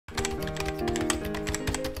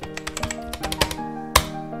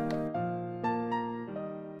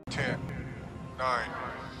9,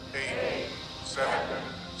 8, 7,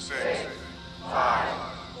 6, 5,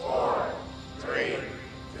 4, 3,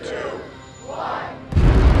 2, 1.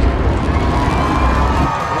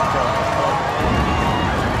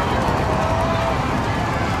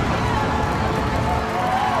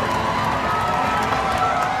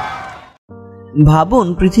 ভাবুন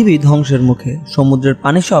পৃথিবী ধ্বংসের মুখে, সমুদ্রের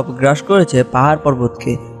পানি সব গ্রাস করেছে পাহাড়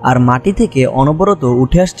পর্বতকে, আর মাটি থেকে অনবরত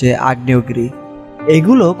উঠে আসছে আগ্নেয়গিরি।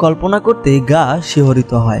 এগুলো কল্পনা করতেই গা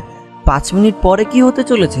শিহরিত হয়। 5 মিনিট পরে কি হতে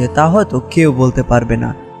চলেছে তা হয়তো কেউ বলতে পারবে না।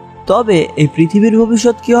 তবে এই পৃথিবীর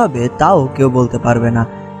ভবিষ্যৎ কি হবে তাও কেউ বলতে পারবে না।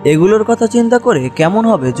 এগুলোর কথা চিন্তা করে কেমন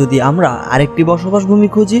হবে যদি আমরা আরেকটি বসবাস ভূমি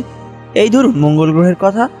খুঁজি? এই ধরুন মঙ্গল গ্রহের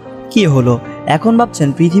কথা। কি হলো, এখন ভাবছেন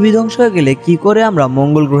পৃথিবী ধ্বংস হয়ে গেলে কি করে আমরা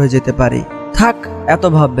মঙ্গল গ্রহে যেতে পারি? থাক, এত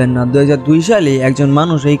ভাববেন না। 2002 সালে একজন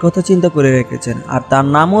মানুষ এই কথা চিন্তা করে রেখেছেন, আর তার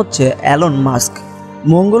নাম হচ্ছে অ্যালন মাস্ক।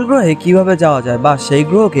 মঙ্গল গ্রহে কিভাবে যাওয়া যায় বা সেই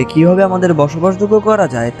গ্রহকে কিভাবে আমাদের বসবাসযোগ্য করা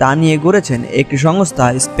যায় তা নিয়ে গড়েছেন একটি সংস্থা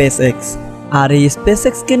SpaceX। আর এই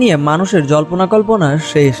SpaceXকে নিয়ে মানুষের জল্পনা কল্পনার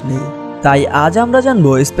শেষ নেই। তাই আজ আমরা জানবো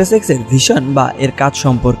SpaceX এর ভিশন বা এর কাজ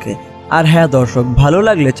সম্পর্কে। আর হ্যাঁ দর্শক, ভালো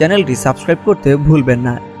লাগলে চ্যানেলটি সাবস্ক্রাইব করতে ভুলবেন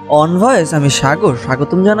না। অন ভয়েস আমি সাগর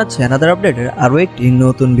স্বাগতম জানাচ্ছি অ্যানাদার আপডেটের আরও একটি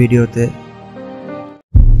নতুন ভিডিওতে।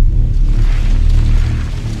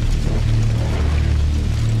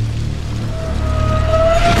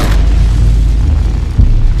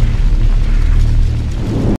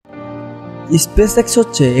 SpaceX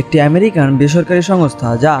হচ্ছে একটি আমেরিকান বেসরকারি সংস্থা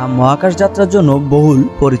যা মহাকাশ যাত্রার জন্য বহুল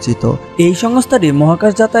পরিচিত। এই সংস্থাটি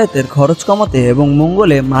মহাকাশ যাতায়াতের খরচ কমাতে এবং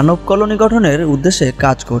মঙ্গলে মানব কলোনি গঠনের উদ্দেশ্যে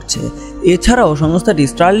কাজ করছে। এছাড়াও সংস্থাটি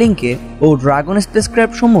স্টারলিংকে ও ড্রাগন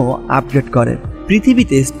স্পেসক্রাফট সমূহ আপগ্রেড করে।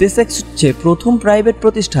 পৃথিবীতে SpaceX হচ্ছে প্রথম প্রাইভেট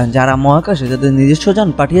প্রতিষ্ঠান যারা মহাকাশে তাদের নিজস্ব যান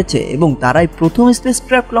পাঠিয়েছে এবং তারাই প্রথম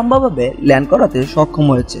স্পেসক্রাফট লম্বাভাবে ল্যান্ড করাতে সক্ষম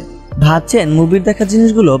হয়েছে। ভাবছেন মুভির দেখা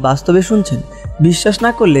জিনিসগুলো বাস্তবে শুনছেন? বিশ্বাস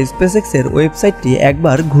না করলে SpaceX এর ওয়েবসাইটটি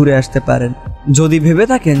একবার ঘুরে আসতে পারেন। যদি ভেবে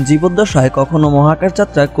থাকেন জীবদ্দশায় কখনো মহাকাশ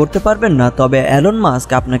যাত্রা করতে পারবেন না, তবে অ্যালন মাস্ক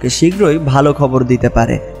আপনাকে শীঘ্রই ভালো খবর দিতে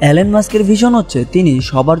পারে। অ্যালন মাস্কের ভিশন হচ্ছে তিনি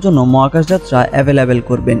সবার জন্য মহাকাশ যাত্রা অ্যাভেলেবেল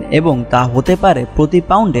করবেন এবং তা হতে পারে প্রতি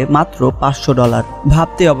পাউন্ডে মাত্র $500।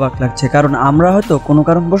 ভাবতে অবাক লাগছে, কারণ আমরা হয়তো কোনো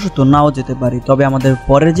কারণবশত নাও যেতে পারি, তবে আমাদের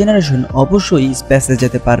পরের জেনারেশন অবশ্যই স্পেসে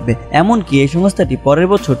যেতে পারবে। এমনকি এই সংস্থাটি পরের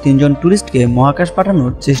বছর 3 জন ট্যুরিস্টকে মহাকাশ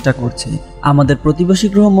পাঠানোর চেষ্টা করছে। আমাদের প্রতিবেশী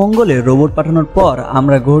গ্রহ মঙ্গলে রোবট পাঠানোর পর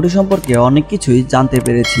আমরা গ্রহটি সম্পর্কে অনেক কিছুই জানতে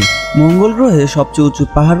পেরেছি। মঙ্গল গ্রহে সবচেয়ে উঁচু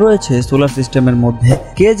পাহাড় রয়েছে সোলার সিস্টেমের মধ্যে।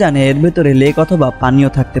 কে জানে এর ভেতরে লেক অথবা পানিও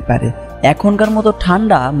থাকতে পারে। এখনকার মতো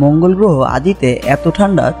ঠান্ডা মঙ্গল গ্রহ আদিতে এত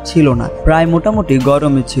ঠান্ডা ছিল না, প্রায় মোটামুটি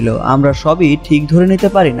গরমই ছিল। আমরা সবই ঠিক ধরে নিতে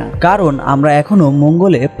পারি না, কারণ আমরা এখনো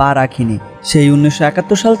মঙ্গলে পা রাখিনি। সেই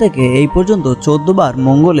 1971 সাল থেকে এই পর্যন্ত 14 বার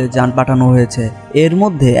মঙ্গলে যান পাঠানো হয়েছে, এর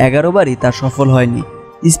মধ্যে 11 বারই তা সফল হয়নি।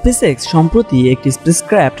 SpaceX সম্প্রতি একটি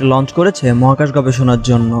স্পেসক্রাফট লঞ্চ করেছে মহাকাশ গবেষণার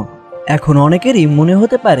জন্য। এখন অনেকেরই মনে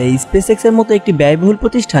হতে পারে SpaceX এর মতো একটি ব্যয়বহুল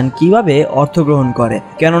প্রতিষ্ঠান কিভাবে অর্থ গ্রহণ করে,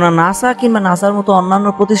 কেননা নাসা কিংবা নাসার মতো অন্যান্য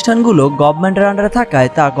প্রতিষ্ঠানগুলো গভর্নমেন্টের আন্ডারে থাকায়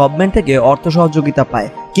তা গভর্নমেন্ট থেকে অর্থ সহযোগিতা পায়।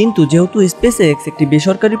 কিন্তু যেহেতু SpaceX একটি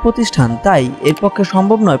বেসরকারি প্রতিষ্ঠান, তাই এর পক্ষে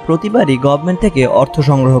সম্ভব নয় প্রতিবারই গভর্নমেন্ট থেকে অর্থ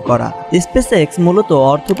সংগ্রহ করা। SpaceX মূলত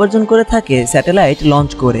অর্থ উপার্জন করে থাকে স্যাটেলাইট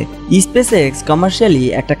লঞ্চ করে। SpaceX কমার্শিয়ালি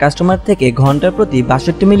একটা কাস্টমার থেকে ঘন্টার প্রতি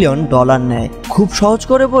 $62 মিলিয়ন নেয়। খুব সহজ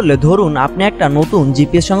করে বললে ধরুন আপনি একটা নতুন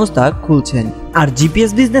GPS সংস্থা খুলছেন, আর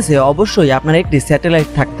GPS বিজনেসে অবশ্যই আপনার একটি স্যাটেলাইট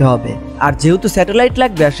থাকতে হবে। আর যেহেতু স্যাটেলাইট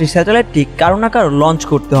লাগবে, আর সেই স্যাটেলাইটটি কারো না কারো লঞ্চ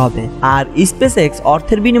করতে হবে। আর SpaceX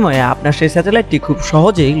অর্থের বিনিময়ে আপনার সেই স্যাটেলাইটটি খুব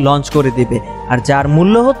সহজেই লঞ্চ করে দেবে, আর যার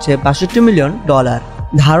মূল্য হচ্ছে $62 মিলিয়ন।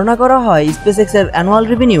 ধারণা করা হয় SpaceX এর অ্যানুয়াল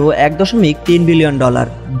রেভিনিউ $1.3 বিলিয়ন।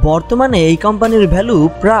 বর্তমানে এই কোম্পানির ভ্যালু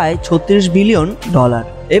প্রায় $36 বিলিয়ন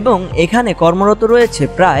এবং এখানে কর্মরত রয়েছে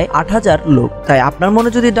প্রায় 8,000 লোক। তাই আপনার মনে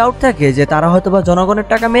যদি ডাউট থাকে যে তারা হয়তোবা জনগণের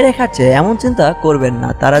টাকা মেরে খাচ্ছে, এমন চিন্তা করবেন না।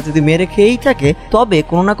 তারা যদি মেরে খেয়েই থাকে তবে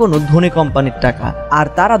কোনো না কোনো ধনী কোম্পানির টাকা, আর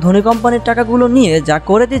তারা ধনী কোম্পানির টাকাগুলো নিয়ে যা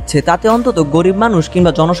করে দিচ্ছে তাতে অন্তত গরিব মানুষ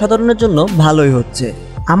কিংবা জনসাধারণের জন্য ভালোই হচ্ছে।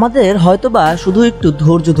 আমাদের হয়তোবা শুধু একটু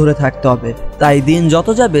ধৈর্য ধরে থাকতে হবে। তাই দিন যত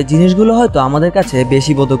যাবে জিনিসগুলো হয়তো আমাদের কাছে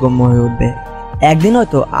বেশি বোধগম্য হয়ে উঠবে। একদিন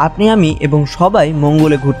হয়তো আপনি, আমি এবং সবাই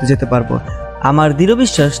মঙ্গলে ঘুরতে যেতে পারবো। আমার দৃঢ়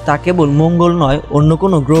বিশ্বাস তা কেবল মঙ্গল নয়, অন্য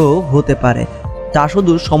কোনো গ্রহ হতে পারে। তা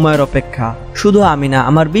শুধু সময়ের অপেক্ষা। শুধু আমি না,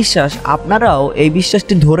 আমার বিশ্বাস আপনারাও এই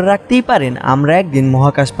বিশ্বাসটি ধরে রাখতেই পারেন। আমরা একদিন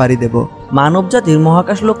মহাকাশ পাড়ি দেব। মানবজাতির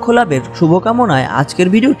মহাকাশ লক্ষ্য লাভের শুভকামনায় আজকের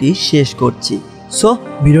ভিডিওটি শেষ করছি। সো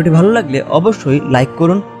ভিডিওটি ভালো লাগলে অবশ্যই লাইক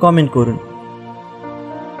করুন, কমেন্ট করুন।